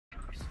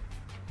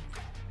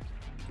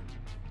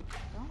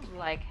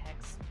like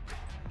hex.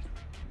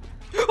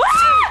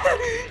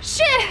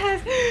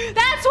 Shit!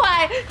 That's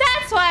why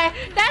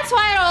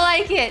I don't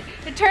like it.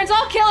 It turns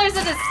all killers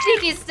into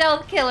sneaky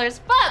stealth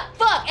killers.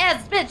 Fuck,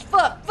 ass bitch,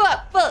 fuck.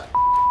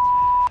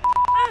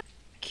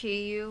 Can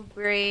you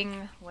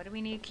bring, what do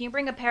we need? Can you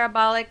bring a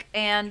parabolic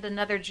and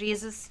another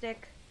Jesus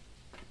stick?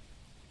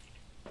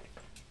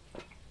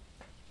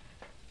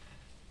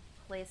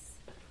 Please.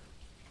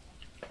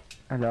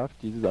 I love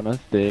Jesus on a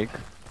stick.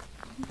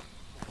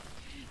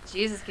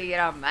 Jesus can get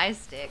on my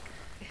stick.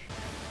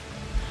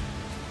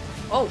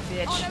 Oh,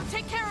 bitch. Oh no,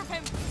 take care of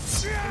him.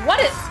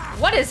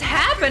 What is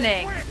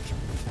happening?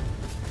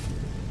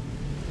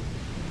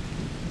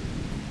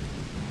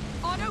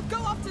 Oh no, go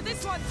after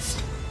this one.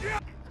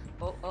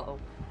 Oh.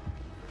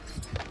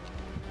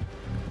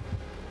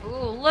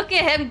 Ooh, look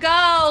at him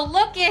go!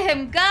 Look at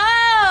him go!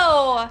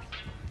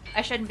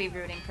 I shouldn't be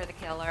rooting for the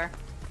killer.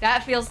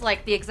 That feels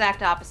like the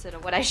exact opposite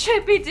of what I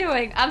should be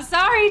doing. I'm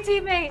sorry,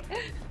 teammate.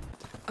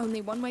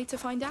 Only one way to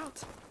find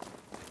out.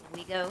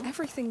 We go.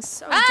 Everything's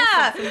so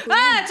different from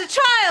Glen. It's a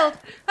child!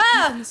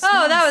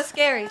 Oh, that was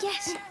scary.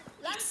 Yes, it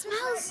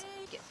smells.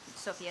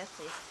 Sophia,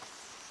 please.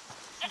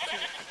 I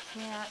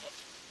can't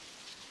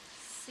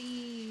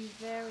see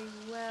very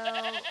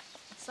well.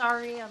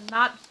 Sorry, I'm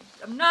not,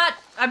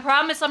 I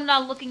promise I'm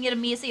not looking at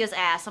Amicia's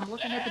ass. I'm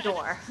looking at the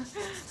door.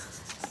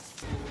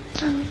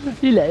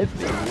 He left.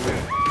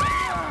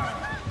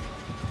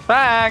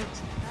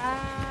 Thanks!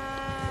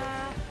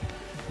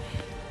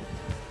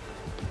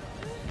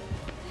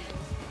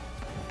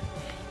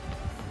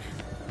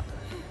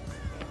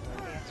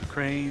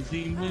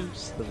 Crazy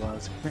moose, there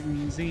was a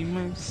crazy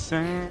moose,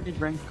 and he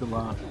drank a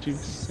lot of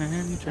juice,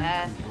 and he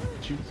drank a lot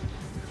of juice.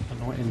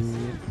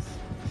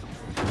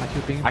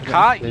 I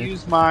can't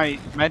use my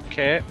med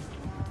kit.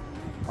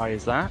 Why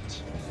is that?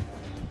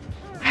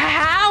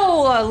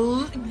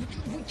 How?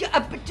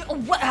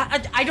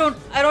 I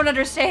don't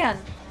understand.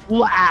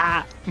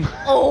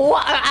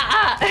 Oh,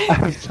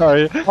 I'm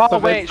sorry. Oh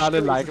wait,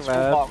 sounded like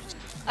that.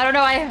 I don't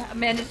know. I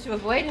managed to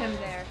avoid him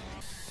there.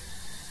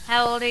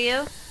 How old are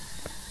you?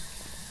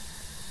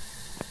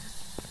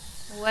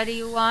 What do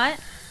you want?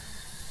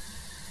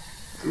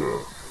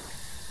 Well,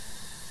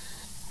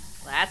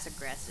 that's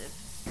aggressive.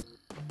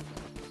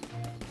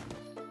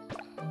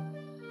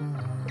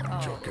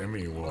 Oh.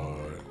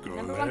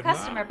 Number one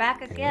customer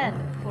back again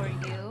for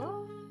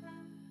you.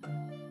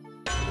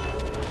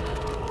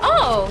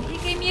 Oh, he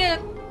gave me a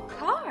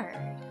card.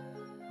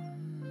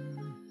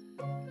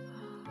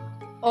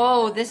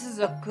 Oh, this is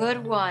a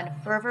good one.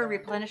 Fervor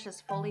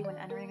replenishes fully when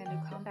entering a new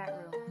combat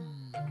room.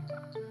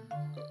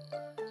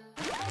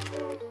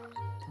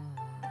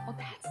 Oh,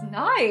 that's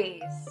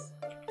nice.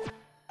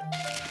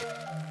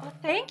 Oh,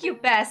 thank you,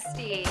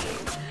 bestie.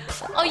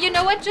 Oh, you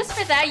know what? Just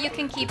for that, you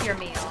can keep your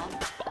meal.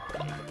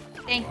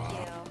 Thank you.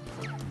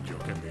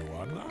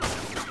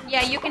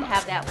 Yeah, you can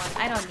have that one.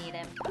 I don't need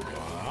him.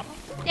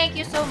 Thank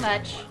you so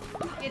much.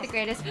 You're the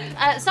greatest.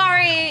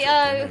 Sorry,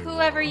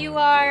 whoever you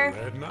are.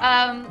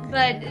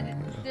 But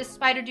this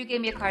spider dude gave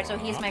me a card, so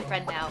he's my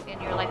friend now,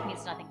 and your life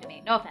means nothing to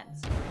me. No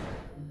offense.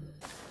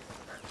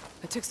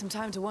 I took some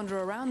time to wander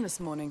around this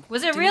morning.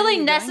 Was it really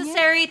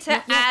necessary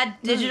to add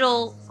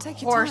digital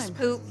horse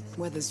poop?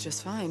 Weather's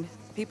just fine.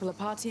 People are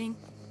partying.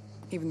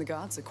 Even the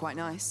guards are quite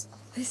nice.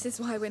 This is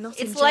why we're not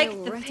in jail It's like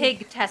the already.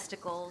 pig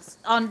testicles.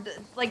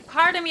 Like,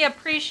 part of me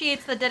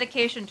appreciates the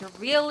dedication to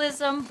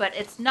realism, but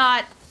it's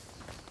not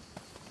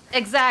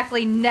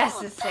exactly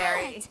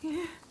necessary.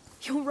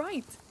 You're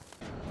right.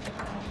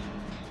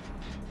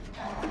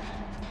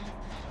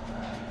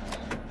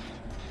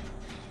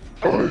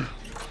 I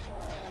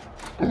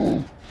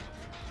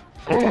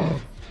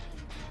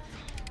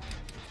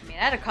mean,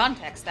 out of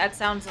context, that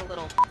sounds a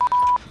little...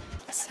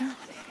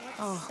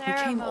 Oh, we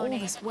came all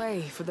this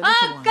way for the Oh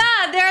little one.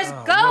 God, there's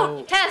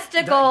goat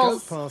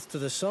testicles! That goat path to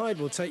the side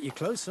will take you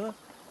closer,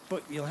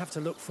 but you'll have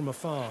to look from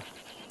afar.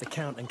 The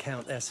Count and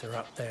Countess are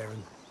up there,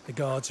 and the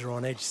guards are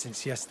on edge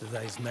since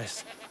yesterday's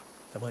mess.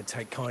 They won't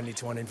take kindly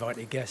to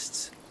uninvited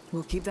guests.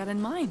 We'll keep that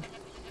in mind.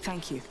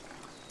 Thank you.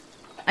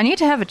 I need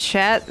to have a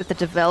chat with the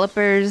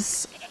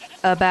developers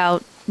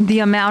about the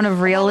amount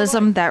of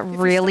realism that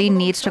really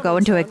needs to go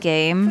into a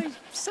game.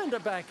 Send her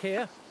back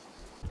here.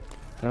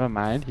 Never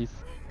mind, he's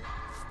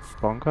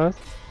bonkers.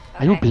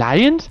 Are you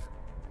blind?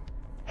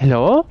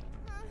 Hello?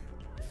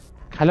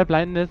 Color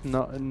blindness?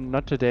 No,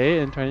 not today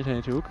in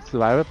 2022.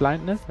 Survival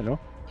blindness? Hello?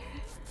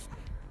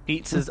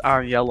 Pizzas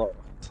are yellow,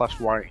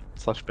 /white,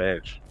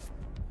 /beige,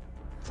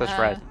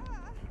 /red,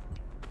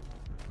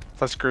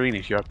 /green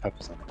if you have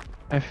peppers on it.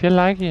 I feel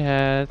like he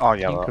has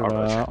yellow, pink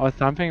orange. or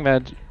something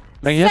that...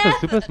 Like, he has a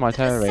super small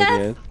terror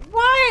radius.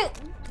 Why?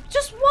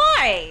 Just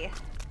why?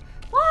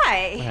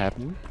 Why? What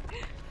happened?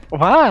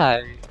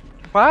 Why?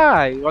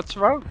 Why? What's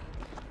wrong?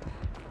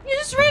 You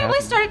just randomly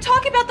started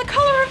talking about the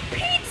color of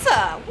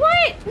pizza!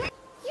 What?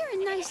 You're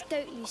a nice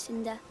goat,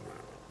 Lucinda.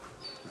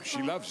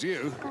 She loves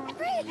you.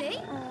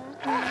 Really?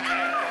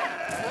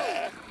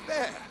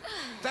 There.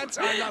 That's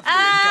our lovely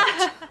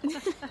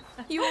goat.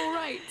 You're all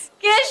right.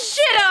 Get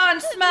shit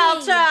on,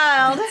 small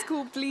child! That's cool.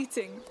 all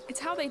bleating. It's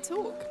how they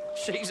talk.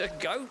 She's a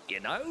goat, you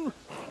know.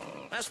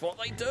 That's what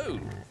they do.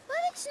 Well,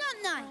 it's not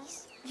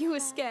nice. You were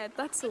scared,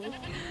 that's all.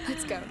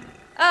 Let's go.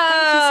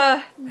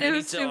 No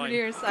Anytime.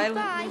 souvenir, silent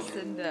Goodbye.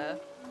 Lucinda.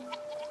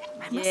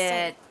 I must Yeah,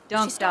 say,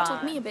 don't she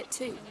startled die. me a bit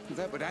too.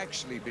 That would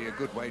actually be a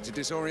good way to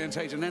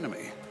disorientate an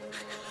enemy.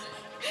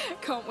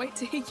 Can't wait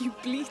to hear you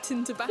bleat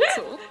into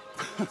battle.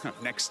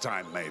 Next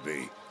time,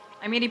 maybe.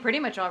 I mean, he pretty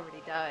much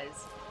already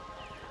does.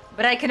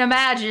 But I can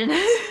imagine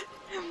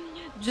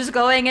just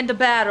going into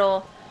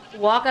battle,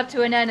 walk up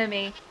to an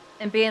enemy,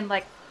 and being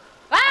like,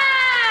 ah!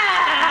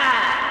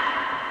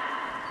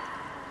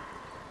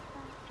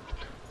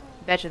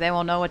 Bet you they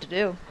won't know what to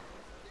do.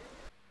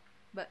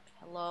 But,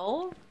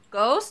 hello?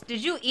 Ghost,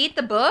 did you eat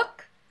the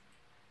book?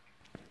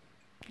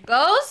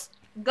 Ghost?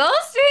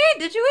 Ghosty,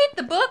 did you eat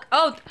the book?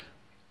 Oh,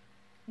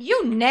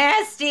 you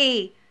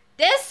nasty!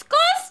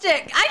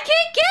 Disgusting! I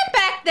can't get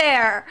back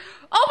there!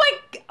 Oh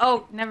my...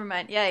 Oh, never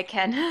mind. Yeah, I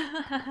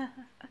can.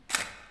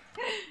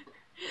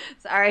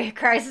 Sorry,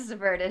 crisis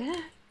averted.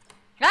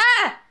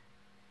 Ah!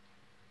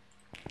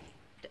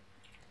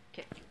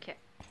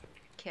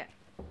 Can't.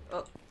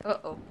 Oh,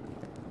 uh-oh.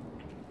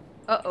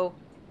 Uh-oh.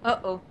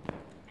 Uh-oh.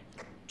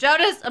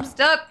 Jonas, I'm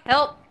stuck!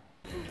 Help!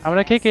 I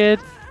wanna kick it.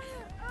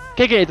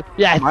 Kick it!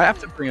 Yes! I might have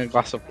to bring a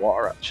glass of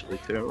water actually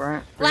to it,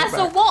 right? Glass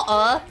of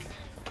water?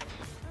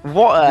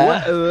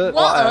 Water!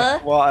 Water?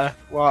 Water!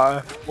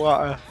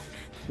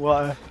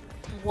 Water.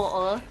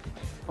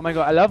 Oh my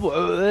god, I love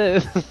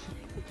water.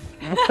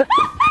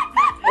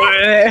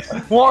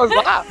 What was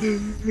that?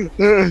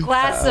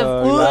 Glass of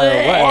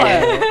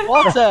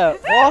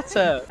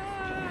Water!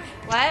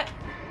 What?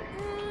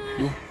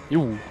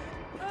 You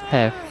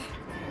have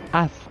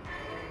us.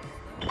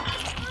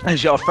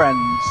 As your friends.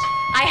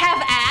 I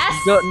have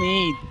ass? You don't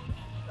need.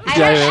 I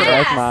Yeah, have yeah,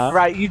 ass. right, Ma.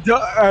 Right, you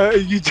don't.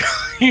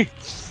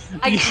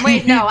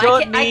 Wait, no,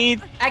 don't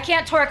need. I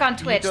can't twerk on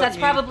Twitch. don't That's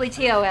need- probably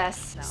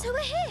TOS. So we're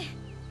here.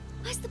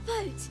 Where's the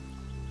boat?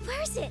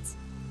 Where is it?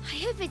 I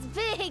hope it's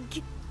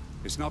big.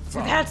 It's not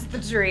far. That's the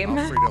dream.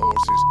 I'll free the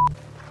horses.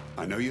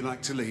 I know you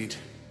like to lead,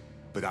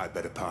 but I'd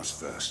better pass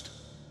first.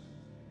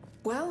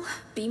 Well,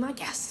 be my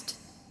guest.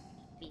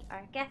 Be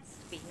our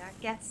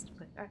guest,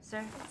 put our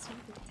service to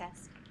the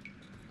test.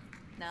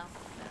 No.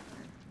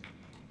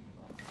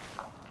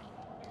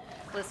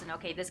 Listen,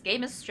 okay, this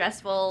game is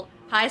stressful,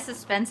 high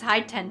suspense,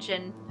 high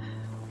tension.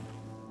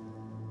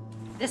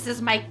 This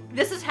is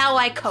how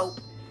I cope.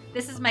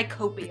 This is my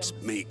copium. It's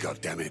me,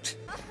 goddammit.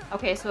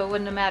 Okay, so it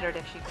wouldn't have mattered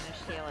if she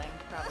finished healing,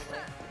 probably.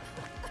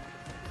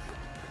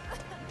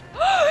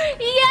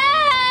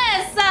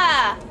 Yes!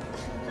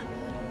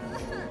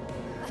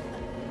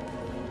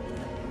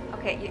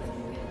 Okay, you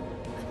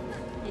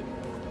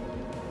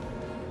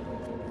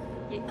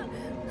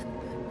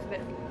but-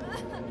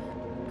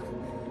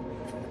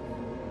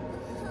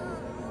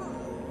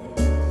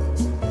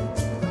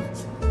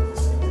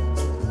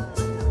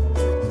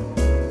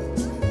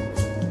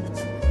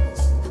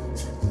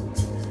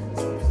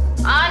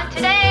 On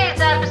today's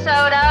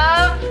episode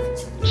of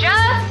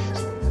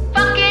Just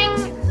Fucking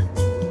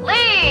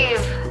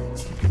Leave!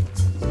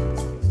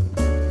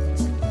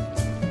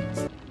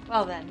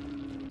 Well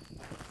then.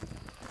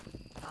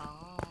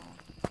 Oh.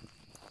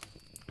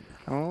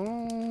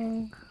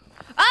 Oh.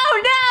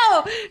 Oh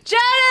no!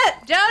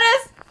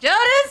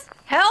 Jonas!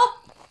 Help!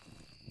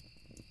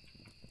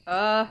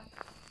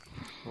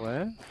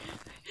 What?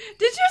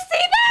 Did you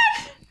see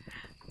that?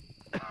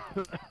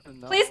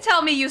 No. Please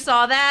tell me you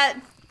saw that.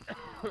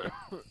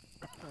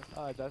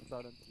 Oh, that's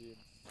not on stream.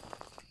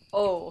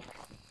 Oh.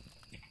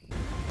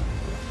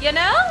 You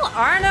know,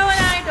 Arno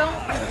and I don't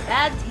have a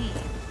bad team.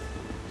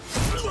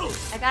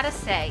 I gotta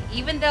say,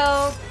 even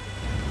though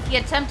he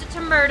attempted to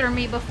murder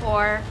me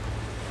before,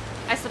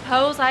 I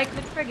suppose I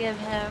could forgive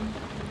him.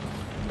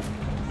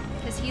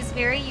 Because he's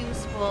very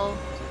useful.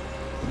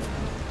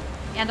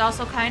 And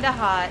also kinda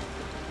hot.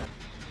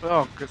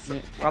 Oh, good.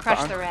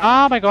 Crush the rat.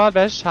 Oh my god,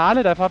 where's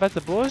Charlotte? I thought that's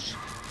a bush.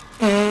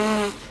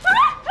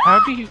 How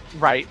do you?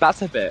 Right,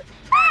 that's a bit.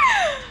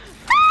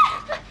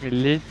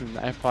 Listen,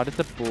 I thought it's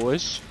a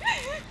bush.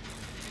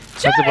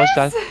 Because it was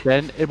just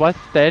it was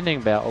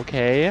standing there,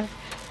 okay?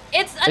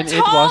 It's a And it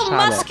was tall,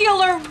 Charlotte.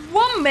 muscular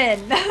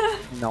woman!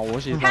 No,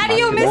 she's How not do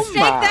you muscular.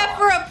 mistake that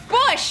for a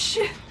bush?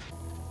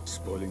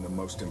 Spoiling the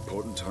most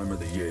important time of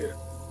the year.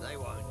 They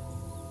won't.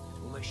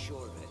 Almost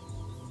sure of it.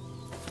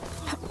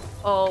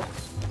 Oh.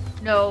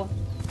 No.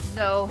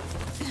 No.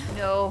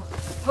 No.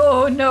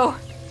 Oh, no.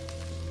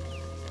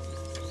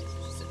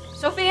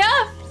 Sophia?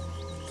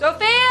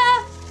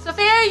 Sophia?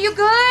 Sophia, you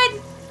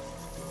good?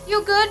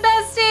 You good,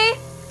 bestie?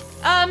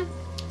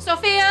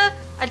 Sophia?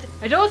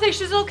 I don't think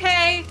she's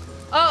okay.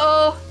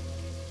 Uh-oh.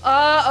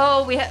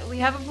 Uh-oh, we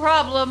have a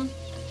problem.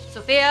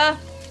 Sophia?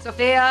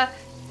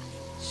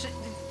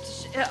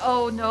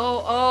 Oh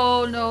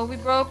no,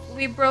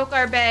 we broke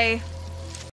our bay.